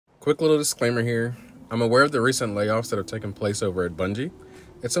Quick little disclaimer here. I'm aware of the recent layoffs that have taken place over at Bungie.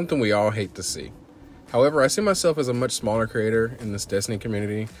 It's something we all hate to see. However, I see myself as a much smaller creator in this Destiny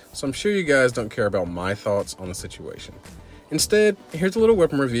community, so I'm sure you guys don't care about my thoughts on the situation. Instead, here's a little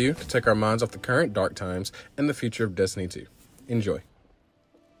weapon review to take our minds off the current dark times and the future of Destiny 2. Enjoy.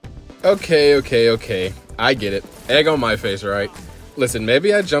 Okay. I get it. Egg on my face, right? Listen,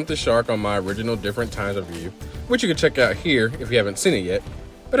 maybe I jumped the shark on my original Different Times review, which you can check out here if you haven't seen it yet,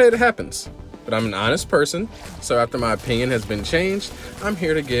 but it happens. But I'm an honest person, so after my opinion has been changed, I'm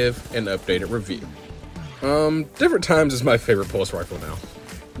here to give an updated review. Different Times is my favorite pulse rifle now.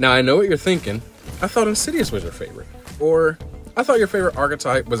 Now I know what you're thinking. I thought Insidious was your favorite. Or, I thought your favorite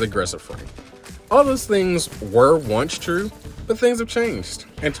archetype was Aggressive Frame. All those things were once true, but things have changed.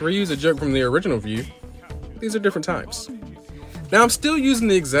 And to reuse a joke from the original view, these are different times. Now I'm still using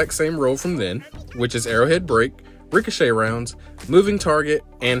the exact same role from then, which is Arrowhead Break, Ricochet Rounds, Moving Target,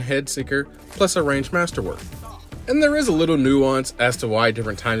 and Head Seeker, plus a Ranged Masterwork. And there is a little nuance as to why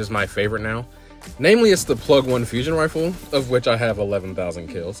Different Times is my favorite now. Namely, it's the Plug 1 Fusion Rifle, of which I have 11,000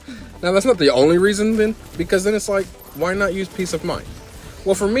 kills. Now that's not the only reason then, because then it's like, why not use Peace of Mind?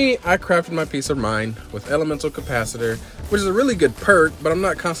 Well, for me, I crafted my Peace of Mind with Elemental Capacitor, which is a really good perk, but I'm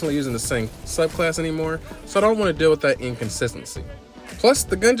not constantly using the same subclass anymore, so I don't want to deal with that inconsistency. Plus,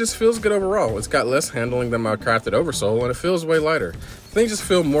 the gun just feels good overall. It's got less handling than my crafted Oversoul, and it feels way lighter. Things just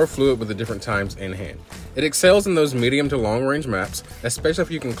feel more fluid with the Different Times in hand. It excels in those medium to long range maps, especially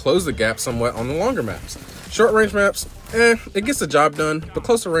if you can close the gap somewhat on the longer maps. Short range maps, it gets the job done, but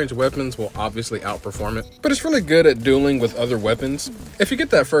closer range weapons will obviously outperform it. But it's really good at dueling with other weapons. If you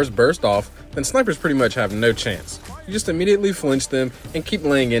get that first burst off, then snipers pretty much have no chance. You just immediately flinch them and keep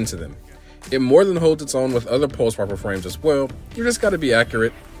laying into them. It more than holds its own with other pulse rifle frames as well. You just gotta be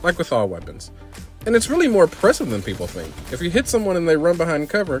accurate, like with all weapons. And it's really more impressive than people think. If you hit someone and they run behind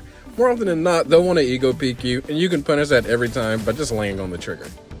cover, more often than not, they'll want to ego peek you, and you can punish that every time by just laying on the trigger.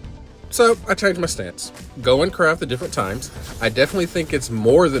 So, I changed my stance. Go and craft the Different Times. I definitely think it's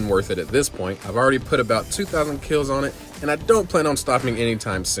more than worth it at this point. I've already put about 2,000 kills on it, and I don't plan on stopping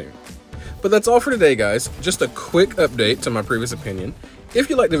anytime soon. But that's all for today, guys. Just a quick update to my previous opinion. If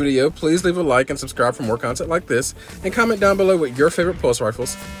you liked the video, please leave a like and subscribe for more content like this, and comment down below with your favorite pulse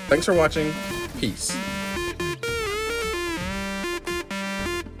rifles. Thanks for watching. Peace.